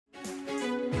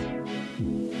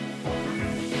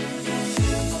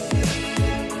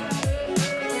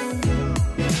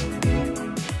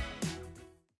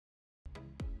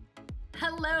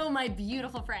my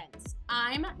beautiful friends.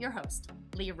 I'm your host,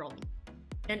 Leah Rolling.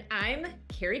 And I'm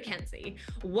Cari Kenzie.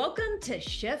 Welcome to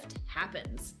Shift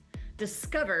Happens.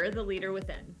 Discover the leader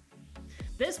within.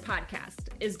 This podcast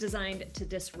is designed to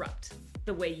disrupt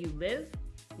the way you live,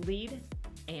 lead,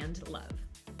 and love.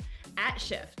 At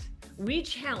Shift, we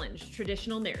challenge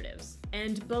traditional narratives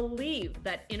and believe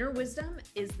that inner wisdom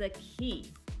is the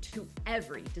key to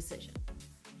every decision.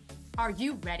 Are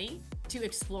you ready to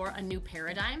explore a new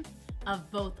paradigm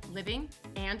of both living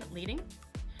and leading?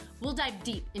 We'll dive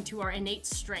deep into our innate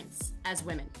strengths as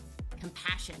women: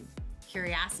 compassion,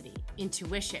 curiosity,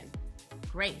 intuition,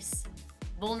 grace,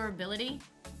 vulnerability,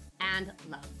 and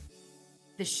love.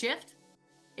 The shift,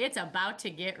 it's about to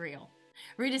get real.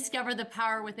 Rediscover the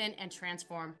power within and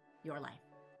transform your life.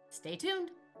 Stay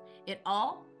tuned. It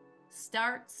all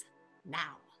starts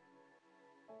now.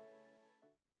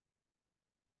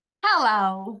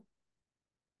 Hello,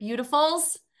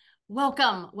 beautifuls.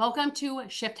 Welcome to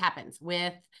Shift Happens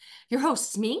with your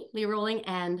hosts, me, Leah Rolling,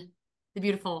 and the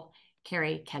beautiful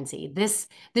Cari Kenzie. This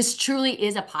truly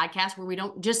is a podcast where we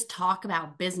don't just talk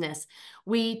about business.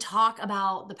 We talk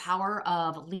about the power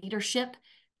of leadership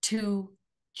to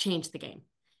change the game.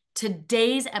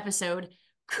 Today's episode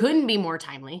couldn't be more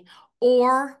timely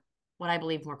or what I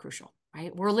believe more crucial,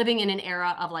 right? We're living in an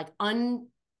era of like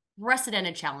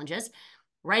unprecedented challenges,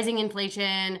 rising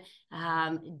inflation,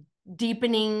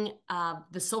 deepening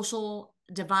the social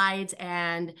divides,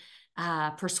 and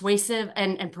persuasive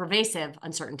and pervasive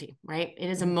uncertainty, right? It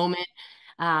is a moment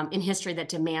in history that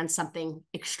demands something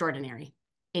extraordinary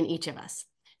in each of us.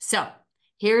 So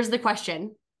here's the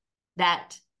question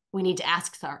that we need to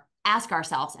ask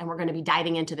ourselves, and we're going to be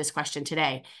diving into this question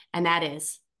today, and that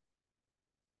is,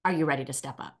 are you ready to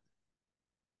step up?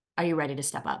 Are you ready to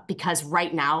step up? Because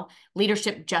right now,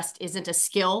 leadership just isn't a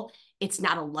skill. It's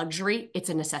not a luxury. It's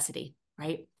a necessity,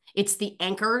 right? It's the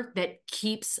anchor that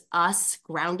keeps us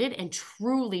grounded and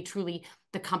truly, truly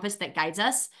the compass that guides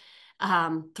us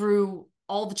through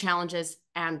all the challenges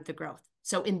and the growth.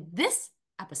 So in this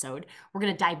episode, we're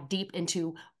going to dive deep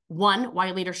into one,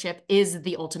 why leadership is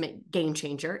the ultimate game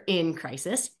changer in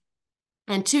crisis,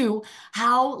 and two,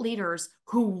 how leaders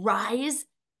who rise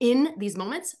in these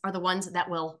moments are the ones that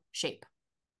will shape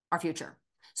our future.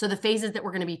 So the phases that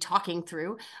we're going to be talking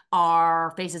through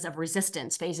are phases of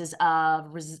resistance, phases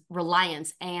of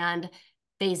reliance, and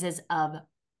phases of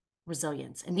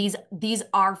resilience. And these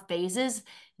are phases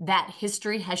that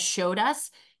history has showed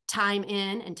us time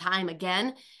in and time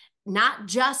again, not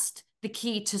just the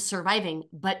key to surviving,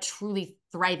 but truly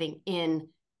thriving in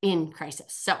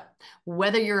crisis. So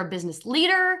whether you're a business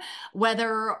leader,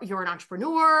 whether you're an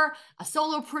entrepreneur, a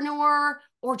solopreneur,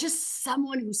 or just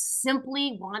someone who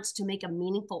simply wants to make a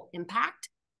meaningful impact,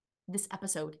 this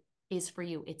episode is for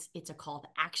you. It's a call to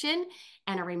action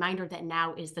and a reminder that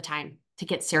now is the time to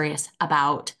get serious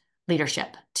about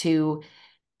leadership, to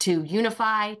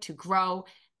unify, to grow,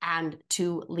 and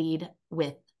to lead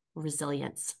with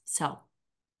resilience. So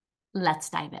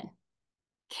let's dive in.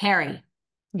 Cari.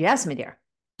 Yes, my dear.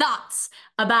 Thoughts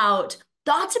about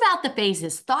the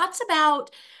phases, thoughts about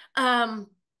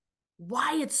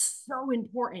why it's so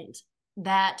important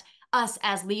that us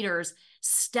as leaders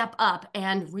step up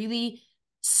and really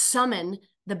summon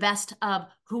the best of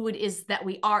who it is that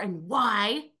we are, and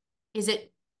why is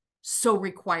it so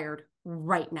required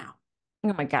right now?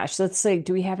 Oh my gosh, let's say,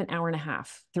 do we have an hour and a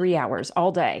half, 3 hours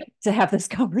all day to have this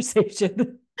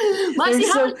conversation? Let's see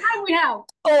how much time we have.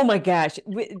 Oh my gosh,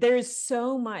 there's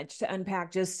so much to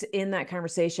unpack just in that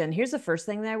conversation. Here's the first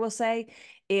thing that I will say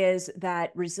is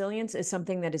that resilience is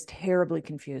something that is terribly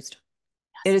confused.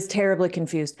 Yes. It is terribly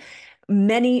confused.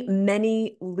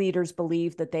 Many leaders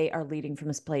believe that they are leading from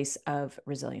a place of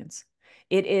resilience.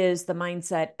 It is the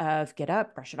mindset of get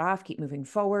up, brush it off, keep moving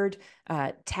forward,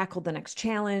 tackle the next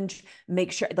challenge,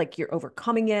 make sure like you're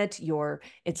overcoming it.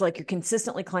 It's like you're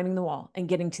consistently climbing the wall and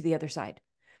getting to the other side.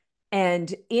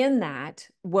 And in that,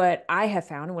 what I have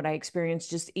found and what I experienced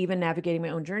just even navigating my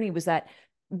own journey was that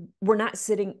we're not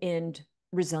sitting in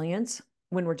resilience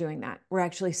when we're doing that. We're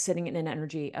actually sitting in an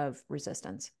energy of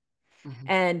resistance.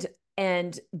 Mm-hmm.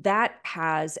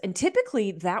 And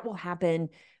typically that will happen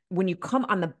when you come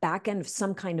on the back end of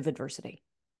some kind of adversity,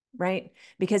 right?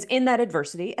 Because in that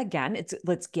adversity, again, it's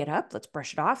let's get up, let's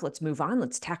brush it off, let's move on,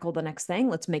 let's tackle the next thing.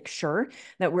 Let's make sure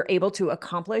that we're able to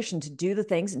accomplish and to do the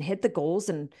things and hit the goals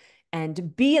and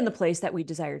be in the place that we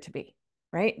desire to be,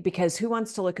 right? Because who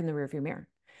wants to look in the rearview mirror?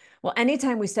 Well,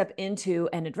 anytime we step into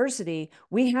an adversity,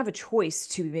 we have a choice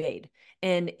to be made.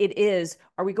 And it is,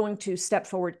 are we going to step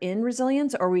forward in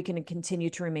resilience, or are we going to continue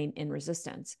to remain in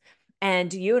resistance?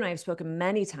 And you and I have spoken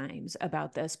many times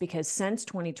about this, because since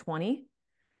 2020,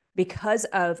 because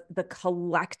of the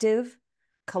collective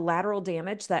collateral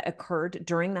damage that occurred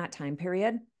during that time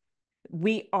period,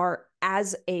 we are,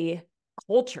 as a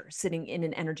culture, sitting in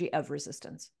an energy of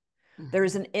resistance. There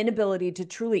is an inability to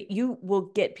truly, you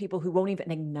will get people who won't even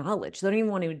acknowledge, they don't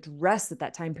even want to address that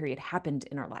that time period happened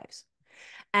in our lives.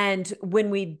 And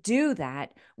when we do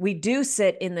that, we do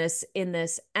sit in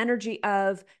this energy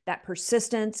of that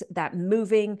persistence, that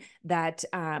moving, that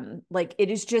like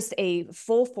it is just a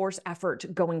full force effort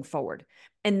going forward.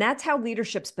 And that's how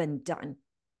leadership's been done,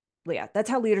 Leah. That's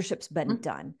how leadership's been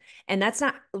done. And that's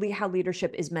not how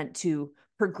leadership is meant to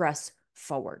progress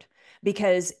forward,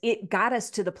 because it got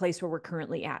us to the place where we're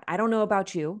currently at. I don't know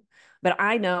about you, but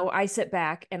I know I sit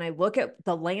back and I look at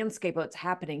the landscape of what's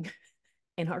happening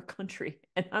in our country,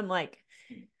 and I'm like,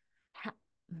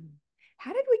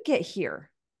 how did we get here?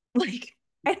 Like,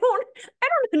 I don't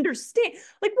understand.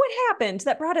 Like, what happened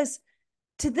that brought us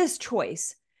to this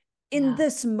choice in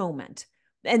this moment?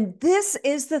 And this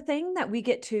is the thing that we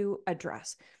get to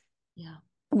address. Yeah.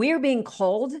 We are being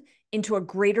called into a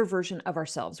greater version of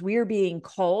ourselves. We are being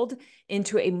called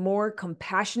into a more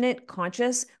compassionate,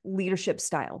 conscious leadership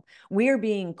style. We are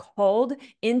being called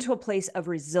into a place of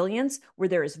resilience where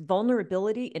there is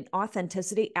vulnerability and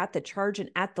authenticity at the charge and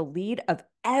at the lead of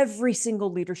every single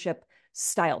leadership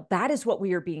style. That is what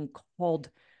we are being called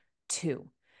to.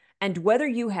 And whether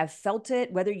you have felt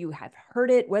it, whether you have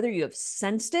heard it, whether you have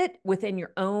sensed it within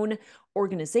your own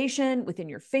organization, within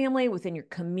your family, within your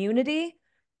community,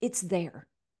 it's there.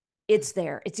 It's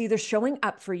there. It's either showing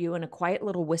up for you in a quiet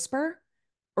little whisper,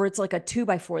 or it's like a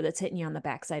 2x4 that's hitting you on the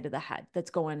backside of the head that's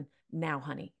going, now,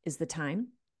 honey, is the time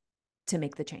to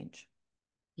make the change.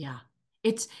 Yeah.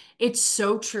 It's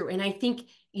so true. And I think,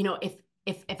 you know,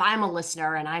 if I'm a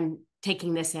listener and I'm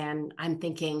taking this in, I'm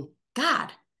thinking,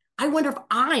 God, I wonder if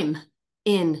I'm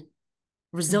in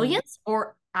resilience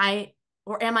or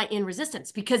am I in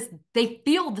resistance? Because they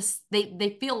feel this,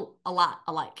 they feel a lot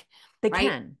alike. They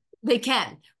right? They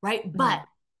can, right? But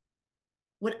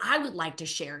what I would like to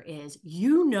share is,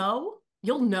 you'll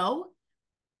know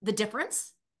the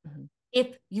difference if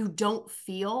you don't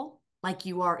feel like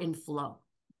you are in flow.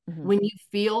 When you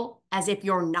feel as if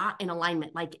you're not in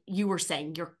alignment, like you were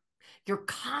saying, you're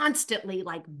constantly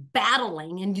like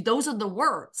battling, and those are the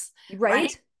words,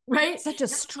 right? Such a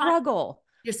struggle.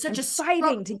 You're such a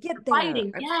fighting to get there.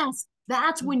 Fighting, yes.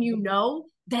 That's when you know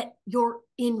that you're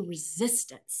in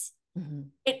resistance.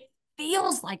 It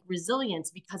feels like resilience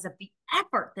because of the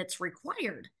effort that's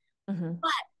required.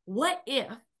 But what if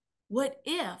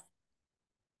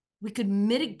we could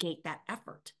mitigate that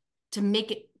effort to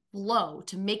make it flow,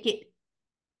 to make it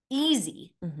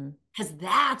easy? Because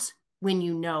that's when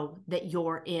you know that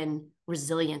you're in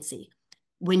resiliency.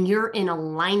 When you're in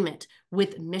alignment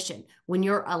with mission, when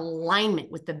you're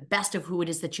alignment with the best of who it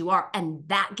is that you are, and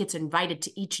that gets invited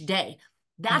to each day,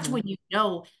 that's when you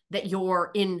know that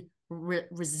you're in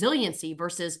resiliency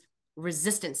versus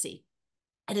resistancy.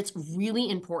 And it's really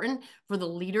important for the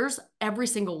leaders, every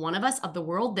single one of us of the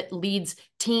world that leads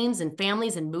teams and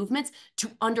families and movements,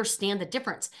 to understand the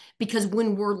difference. Because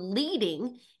when we're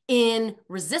leading in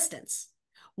resistance,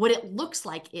 what it looks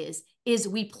like is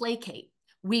we placate,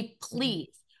 we please,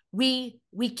 we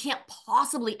can't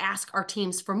possibly ask our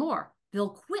teams for more. They'll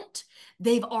quit.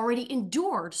 They've already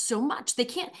endured so much. They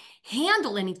can't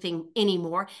handle anything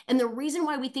anymore. And the reason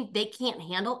why we think they can't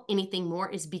handle anything more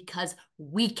is because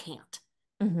we can't.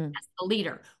 As the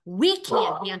leader, we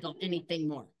can't handle anything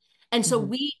more. And so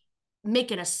we make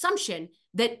an assumption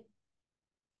that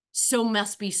so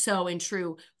must be so and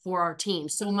true for our team.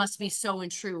 So must be so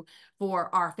and true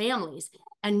for our families.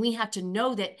 And we have to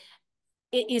know that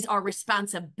it is our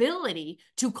responsibility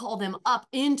to call them up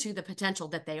into the potential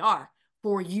that they are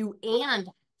for you and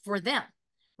for them.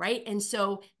 Right. And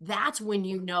so that's when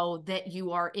you know that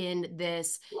you are in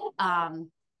this,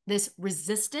 this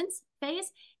resistance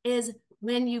phase, is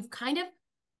when you've kind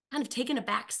of taken a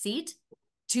back seat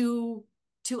to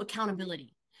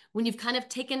accountability. When you've kind of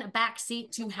taken a back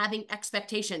seat to having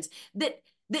expectations that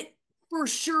for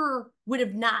sure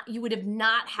you would have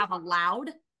not have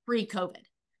allowed pre-COVID.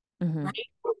 Right?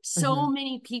 So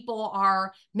many people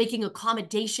are making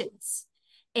accommodations,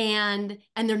 and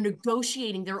they're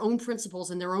negotiating their own principles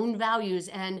and their own values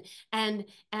and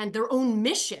their own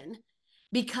mission,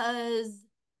 because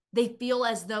they feel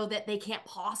as though that they can't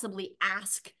possibly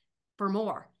ask for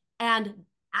more. And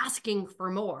asking for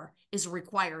more is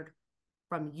required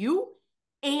from you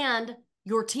and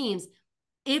your teams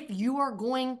if you are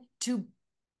going to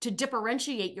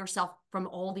differentiate yourself from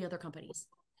all the other companies.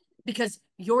 Because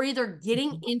you're either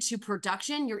getting into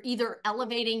production, you're either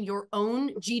elevating your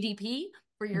own GDP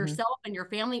for yourself and your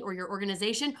family or your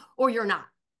organization, or you're not.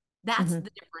 That's the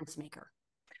difference maker.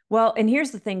 Well, and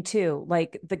here's the thing too,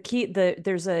 like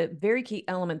there's a very key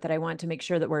element that I want to make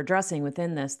sure that we're addressing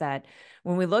within this, that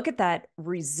when we look at that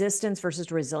resistance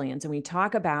versus resilience, and we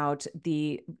talk about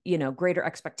the, greater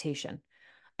expectation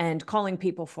and calling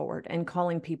people forward and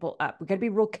calling people up, we got to be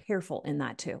real careful in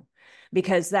that too,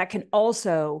 because that can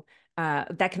also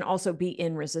be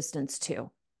in resistance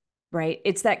too, right?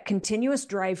 It's that continuous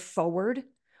drive forward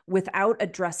without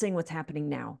addressing what's happening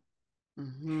now.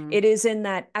 Mm-hmm. It is in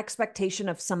that expectation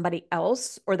of somebody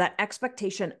else or that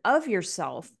expectation of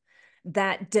yourself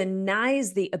that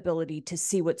denies the ability to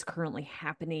see what's currently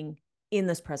happening in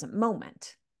this present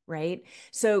moment, right?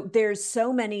 So there's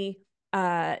so many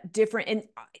different, and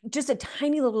just a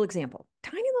tiny little example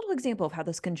of how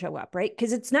this can show up, right?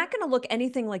 Because it's not going to look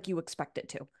anything like you expect it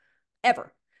to,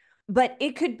 ever. But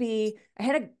it could be,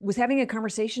 was having a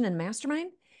conversation in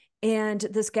mastermind, and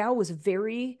this gal was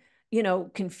very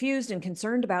confused and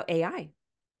concerned about AI,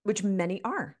 which many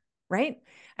are, right?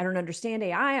 I don't understand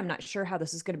AI. I'm not sure how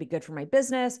this is going to be good for my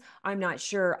business. I'm not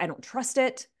sure. I don't trust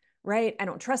it, right? I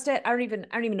don't trust it. I don't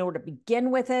even know where to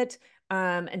begin with it.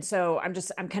 And so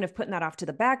I'm kind of putting that off to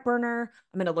the back burner.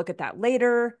 I'm going to look at that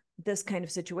later, this kind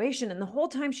of situation. And the whole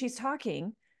time she's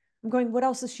talking, I'm going, what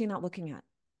else is she not looking at?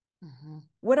 Mm-hmm.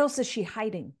 What else is she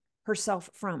hiding herself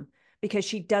from? Because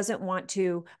she doesn't want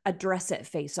to address it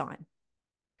face on.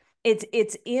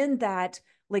 It's in that,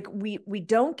 like, we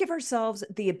don't give ourselves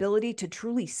the ability to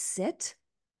truly sit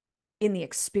in the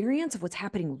experience of what's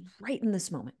happening right in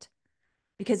this moment,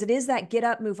 because it is that get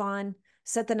up, move on,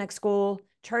 set the next goal,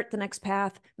 chart the next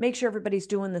path, make sure everybody's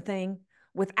doing the thing,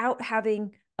 without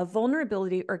having a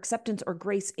vulnerability or acceptance or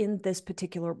grace in this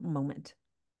particular moment,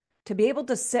 to be able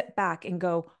to sit back and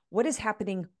go, what is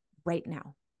happening right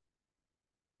now?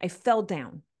 I fell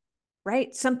down,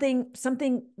 right?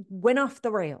 Something went off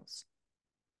the rails.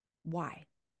 Why?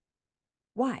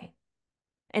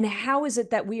 And how is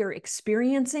it that we are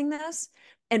experiencing this?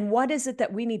 And what is it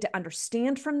that we need to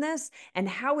understand from this? And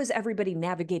how is everybody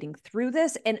navigating through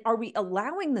this? And are we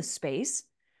allowing the space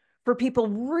for people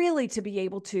really to be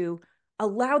able to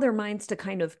allow their minds to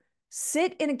kind of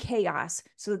sit in a chaos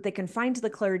so that they can find the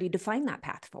clarity to find that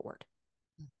path forward?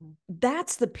 Mm-hmm.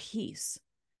 That's the piece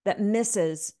that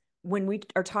misses when we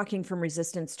are talking from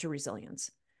resistance to resilience.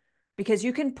 Because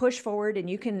you can push forward and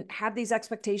you can have these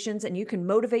expectations and you can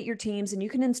motivate your teams and you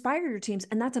can inspire your teams,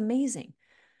 and that's amazing.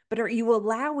 But are you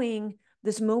allowing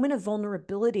this moment of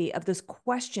vulnerability, of this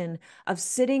question of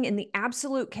sitting in the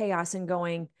absolute chaos and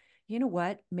going, you know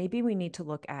what, maybe we need to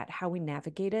look at how we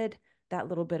navigated that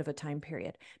little bit of a time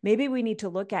period. Maybe we need to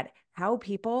look at how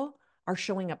people are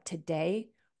showing up today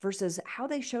versus how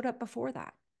they showed up before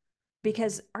that,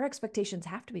 because our expectations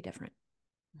have to be different.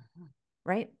 Mm-hmm.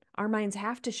 Right? Our minds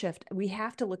have to shift. We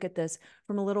have to look at this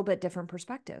from a little bit different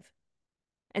perspective.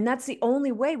 And that's the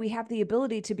only way we have the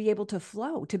ability to be able to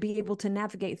flow, to be able to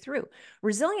navigate through.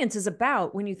 Resilience is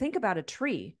about, when you think about a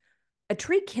tree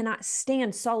cannot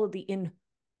stand solidly in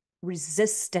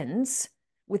resistance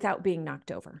without being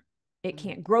knocked over. It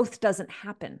can't. Growth doesn't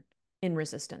happen in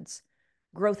resistance.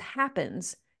 Growth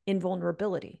happens in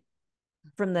vulnerability.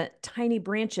 From the tiny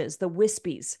branches, the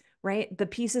wispies, right? The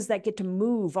pieces that get to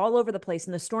move all over the place,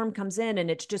 and the storm comes in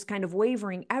and it's just kind of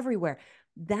wavering everywhere.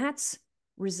 That's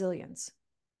resilience.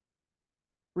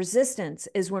 Resistance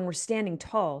is when we're standing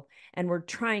tall and we're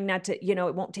trying not to,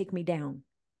 it won't take me down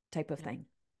type of thing.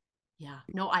 Yeah,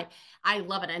 no, I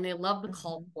love it. And I love the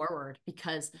call forward,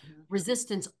 because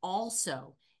resistance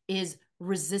also is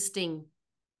resisting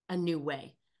a new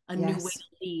way. New way to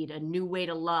lead, a new way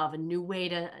to love, a new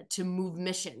way to move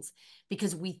missions,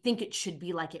 because we think it should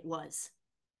be like it was.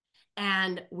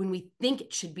 And when we think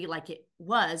it should be like it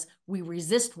was, we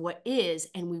resist what is,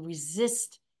 and we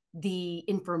resist the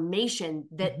information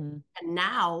that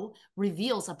now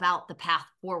reveals about the path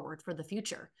forward for the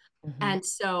future. And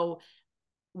so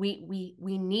we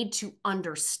need to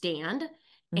understand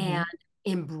and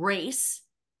embrace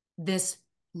this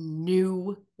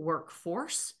new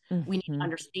workforce. We need to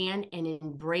understand and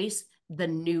embrace the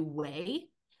new way,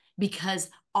 because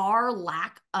our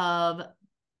lack of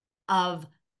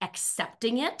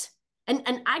accepting it, and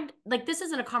I, like, this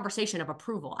isn't a conversation of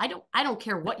approval. I don't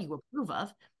care what you approve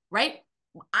of, right?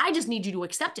 I just need you to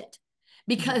accept it,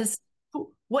 because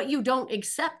what you don't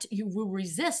accept, you will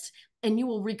resist, and you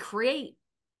will recreate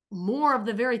more of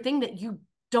the very thing that you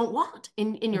don't want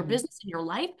in your business, in your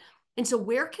life. And so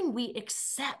where can we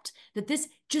accept that this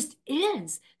just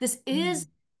is, this is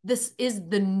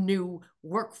the new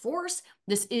workforce,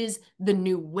 this is the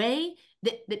new way,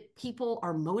 that people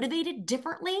are motivated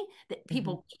differently, that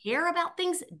people care about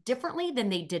things differently than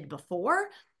they did before,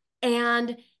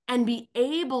 and and be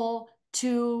able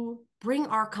to bring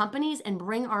our companies and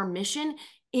bring our mission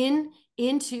into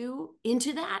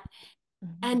that.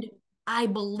 Mm-hmm. And I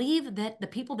believe that the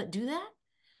people that do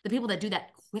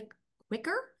that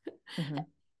quicker,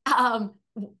 Mm-hmm.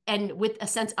 and with a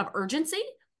sense of urgency,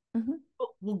 Mm-hmm.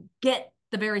 will get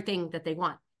the very thing that they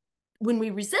want. When we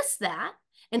resist that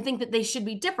and think that they should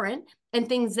be different and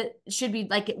things that should be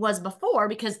like it was before,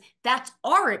 because that's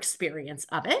our experience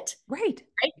of it, Right.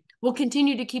 will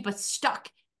continue to keep us stuck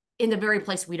in the very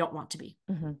place we don't want to be.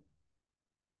 Mm-hmm.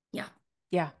 Yeah.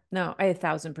 Yeah, no, I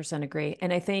 1,000% agree.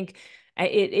 And I think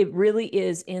it really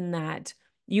is in that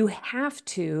you have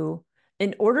to,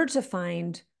 in order to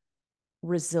find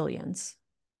resilience,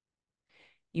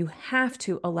 you have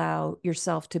to allow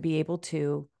yourself to be able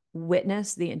to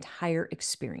witness the entire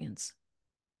experience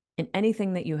in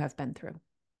anything that you have been through,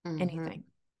 anything.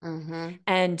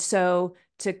 And so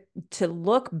to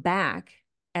look back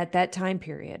at that time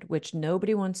period, which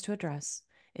nobody wants to address,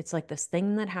 it's like this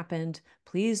thing that happened.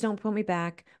 Please don't put me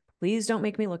back. Please don't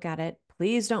make me look at it.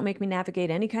 Please don't make me navigate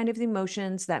any kind of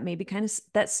emotions that maybe kind of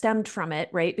that stemmed from it,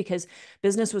 right? Because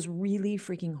business was really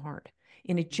freaking hard.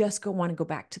 And I just want to go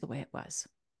back to the way it was.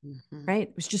 Right?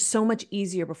 It was just so much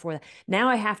easier before that. Now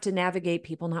I have to navigate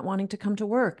people not wanting to come to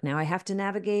work. Now I have to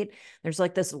navigate, there's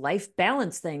like this life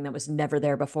balance thing that was never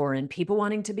there before, and people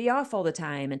wanting to be off all the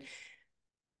time. And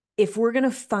if we're going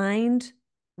to find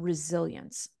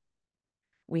resilience,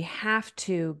 we have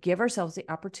to give ourselves the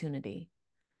opportunity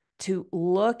to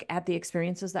look at the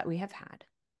experiences that we have had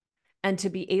and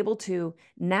to be able to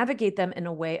navigate them in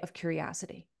a way of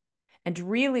curiosity and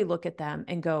really look at them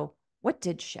and go, what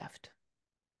did shift?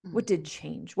 What did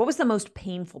change? What was the most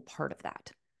painful part of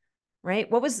that? Right?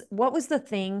 What was the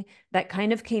thing that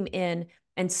kind of came in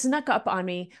and snuck up on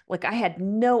me like I had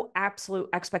no absolute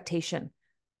expectation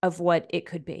of what it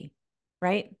could be,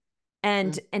 right?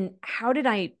 And how did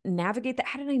I navigate that?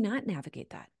 How did I not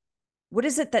navigate that? What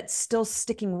is it that's still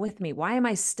sticking with me? Why am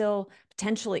I still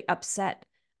potentially upset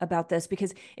about this?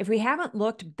 Because if we haven't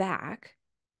looked back,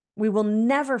 we will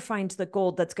never find the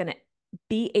gold that's going to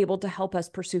be able to help us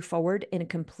pursue forward in a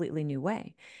completely new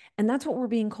way. And that's what we're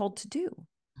being called to do.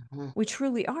 We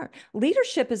truly are.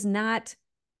 Leadership is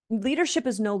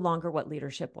no longer what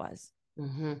leadership was.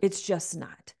 It's just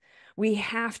not. We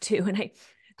have to, and I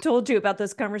told you about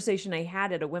this conversation I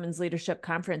had at a women's leadership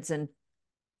conference, and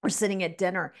we're sitting at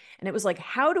dinner, and it was like,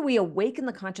 how do we awaken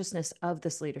the consciousness of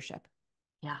this leadership?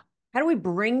 Yeah. How do we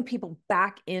bring people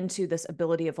back into this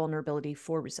ability of vulnerability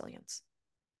for resilience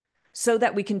so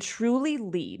that we can truly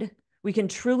lead? We can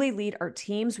truly lead our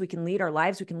teams. We can lead our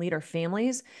lives. We can lead our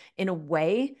families in a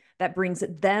way that brings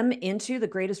them into the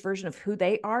greatest version of who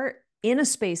they are in a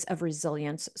space of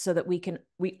resilience so that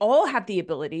we all have the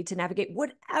ability to navigate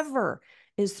whatever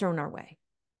is thrown our way,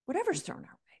 whatever's thrown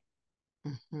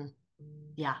our way.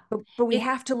 Yeah. But we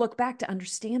have to look back to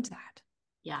understand that.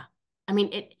 Yeah. I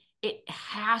mean, it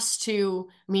has to,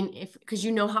 I mean, because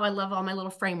you know how I love all my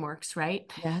little frameworks,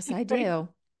 right? Yes, I do.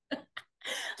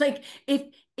 Like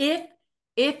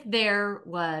if there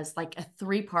was like a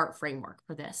 3-part framework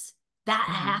for this, that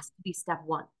has to be step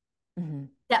one.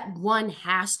 Step one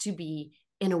has to be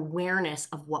an awareness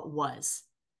of what was.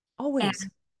 Always.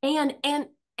 And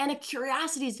a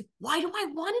curiosity is, why do I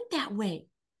want it that way?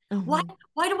 Why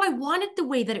do I want it the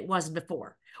way that it was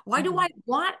before? Why do I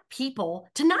want people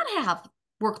to not have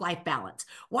work-life balance?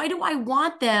 Why do I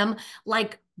want them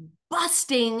like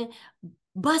busting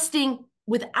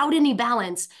without any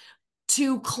balance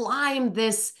to climb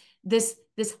this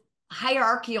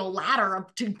hierarchical ladder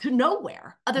to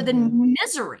nowhere other than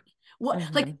misery?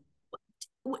 Like,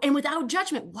 and without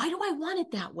judgment, why do I want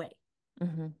it that way?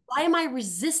 Why am I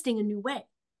resisting a new way?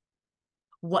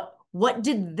 What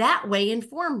did that way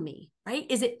inform me? Right?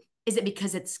 Is it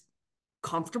because it's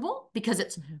comfortable, because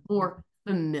it's more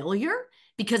familiar,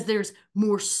 because there's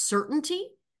more certainty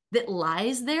that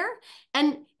lies there?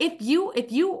 And if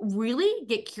you really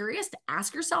get curious to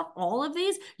ask yourself all of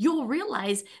these, you'll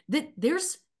realize that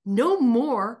there's no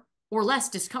more or less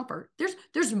discomfort.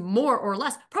 There's more or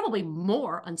less, probably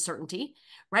more uncertainty,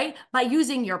 right? By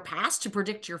using your past to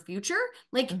predict your future,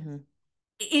 like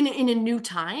in a new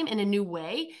time, in a new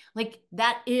way, like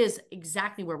that is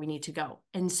exactly where we need to go.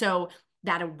 And so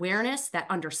that awareness, that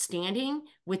understanding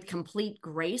with complete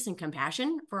grace and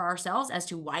compassion for ourselves as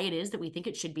to why it is that we think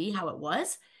it should be how it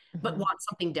was, but want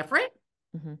something different.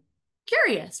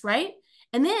 Curious, right?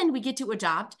 And then we get to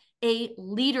adopt a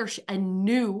leadership,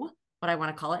 what I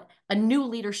want to call it, a new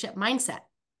leadership mindset,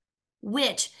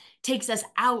 which takes us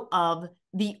out of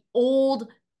the old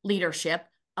leadership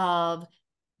of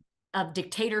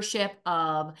dictatorship,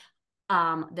 of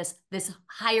this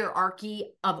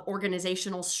hierarchy of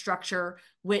organizational structure,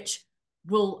 which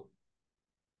will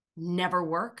never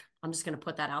work. I'm just going to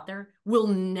put that out there. Will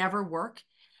never work.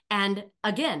 And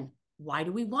again, why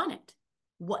do we want it?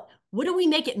 What do we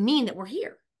make it mean that we're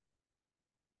here?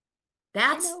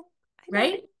 That's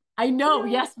right. I know.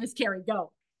 Yes, Miss Cari,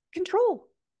 go. Control.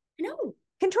 No.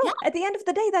 Control. Yeah. At the end of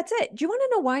the day, that's it. Do you want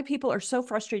to know why people are so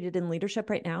frustrated in leadership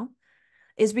right now?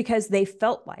 Is because they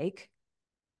felt like,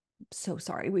 so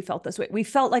sorry, we felt this way. We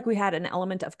felt like we had an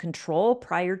element of control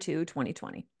prior to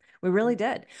 2020. We really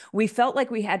did. We felt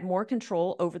like we had more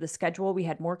control over the schedule. We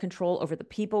had more control over the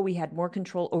people. We had more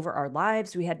control over our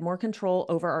lives. We had more control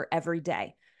over our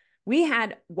everyday. We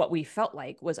had what we felt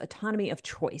like was autonomy of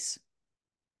choice.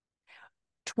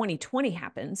 2020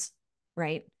 happens,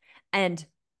 right? And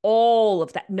all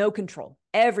of that, no control,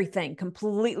 everything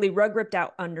completely rug ripped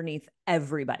out underneath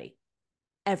everybody.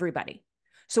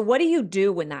 So what do you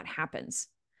do when that happens?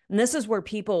 And this is where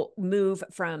people move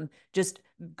from just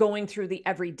going through the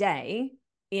everyday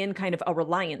in kind of a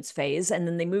reliance phase, and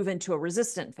then they move into a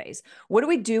resistant phase. What do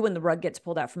we do when the rug gets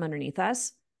pulled out from underneath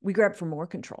us? We grab for more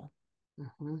control.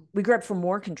 We grab for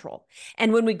more control.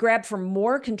 And when we grab for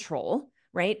more control,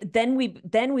 right, then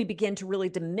we begin to really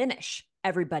diminish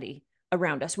everybody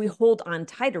around us. We hold on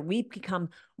tighter. We become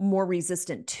more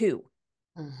resistant too.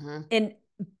 And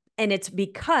it's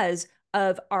because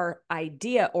of our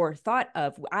idea or thought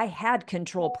of, I had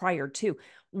control prior to.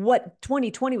 What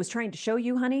 2020 was trying to show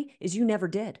you, honey, is you never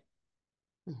did.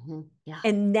 Yeah.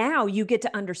 And now you get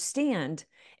to understand,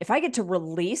 if I get to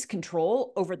release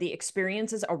control over the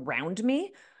experiences around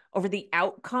me, over the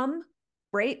outcome,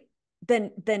 right?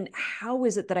 Then how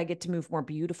is it that I get to move more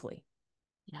beautifully?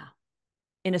 Yeah.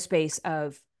 In a space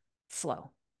of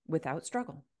flow without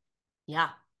struggle. Yeah.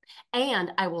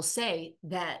 And I will say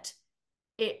that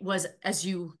it was, as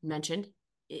you mentioned,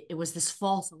 it was this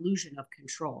false illusion of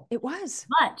control. It was.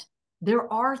 But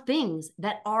there are things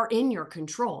that are in your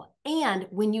control. And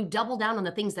when you double down on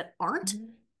the things that aren't,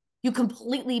 you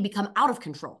completely become out of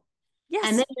control.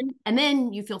 Yes. And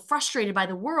then you feel frustrated by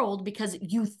the world because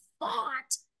you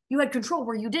thought you had control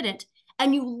where you didn't,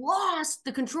 and you lost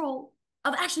the control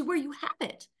of actually where you have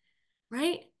it,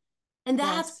 right? And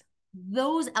that's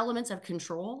those elements of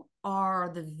control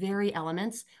are the very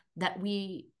elements that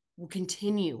we will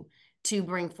continue to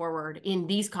bring forward in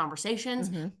these conversations.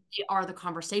 They are the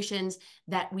conversations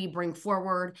that we bring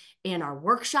forward in our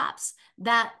workshops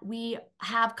that we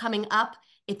have coming up.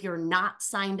 If you're not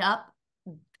signed up,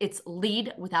 it's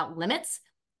Lead Without Limits.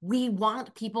 We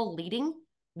want people leading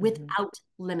without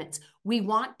limits. We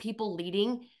want people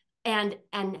leading and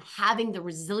having the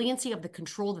resiliency of the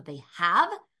control that they have,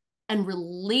 and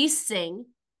releasing,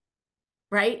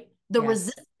 right, the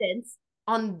resistance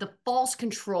on the false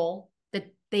control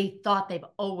that they thought they've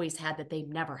always had that they've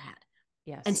never had.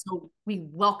 Yes. And so we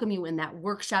welcome you in that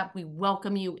workshop. We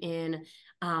welcome you in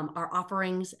our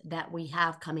offerings that we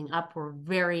have coming up. We're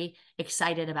very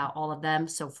excited about all of them.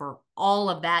 So for all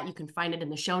of that, you can find it in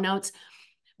the show notes.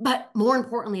 But more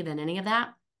importantly than any of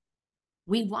that,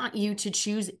 we want you to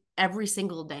choose every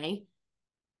single day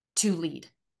to lead,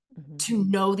 to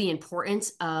know the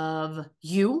importance of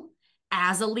you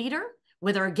as a leader,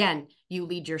 whether, again, you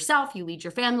lead yourself, you lead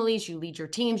your families, you lead your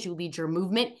teams, you lead your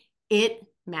movement. It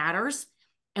matters.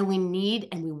 And we need,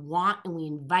 and we want, and we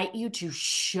invite you to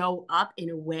show up in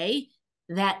a way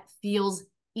that feels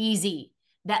easy,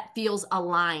 that feels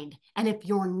aligned. And if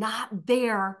you're not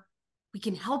there, we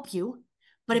can help you.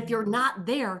 But if you're not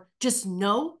there, just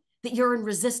know that you're in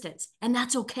resistance, and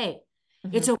that's okay.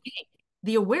 It's okay.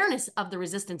 The awareness of the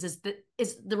resistance is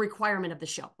the requirement of the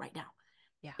show right now.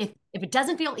 Yeah. If it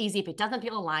doesn't feel easy, if it doesn't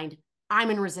feel aligned, I'm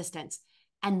in resistance.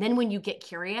 And then when you get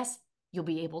curious, you'll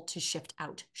be able to shift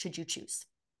out should you choose.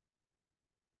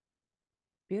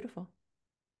 Beautiful.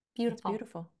 Beautiful. It's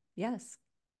beautiful. Yes.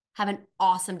 Have an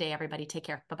awesome day, everybody. Take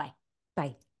care. Bye-bye.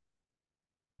 Bye.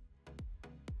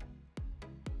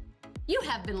 You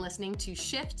have been listening to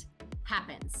Shift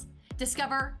Happens.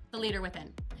 Discover the Leader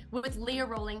Within with Leah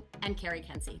Rolling and Cari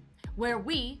Kenzie, where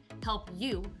we help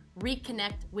you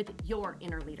reconnect with your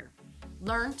inner leader.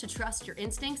 Learn to trust your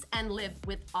instincts and live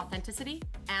with authenticity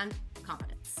and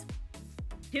confidence.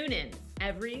 Tune in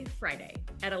every Friday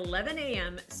at 11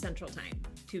 a.m. Central Time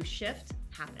to Shift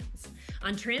Happens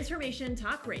on Transformation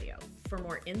Talk Radio for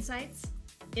more insights,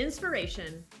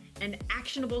 inspiration, and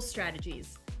actionable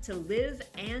strategies to live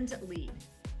and lead,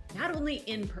 not only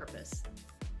in purpose,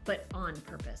 but on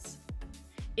purpose.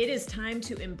 It is time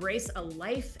to embrace a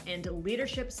life and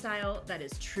leadership style that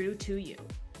is true to you.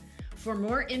 For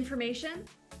more information,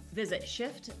 visit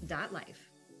shift.life.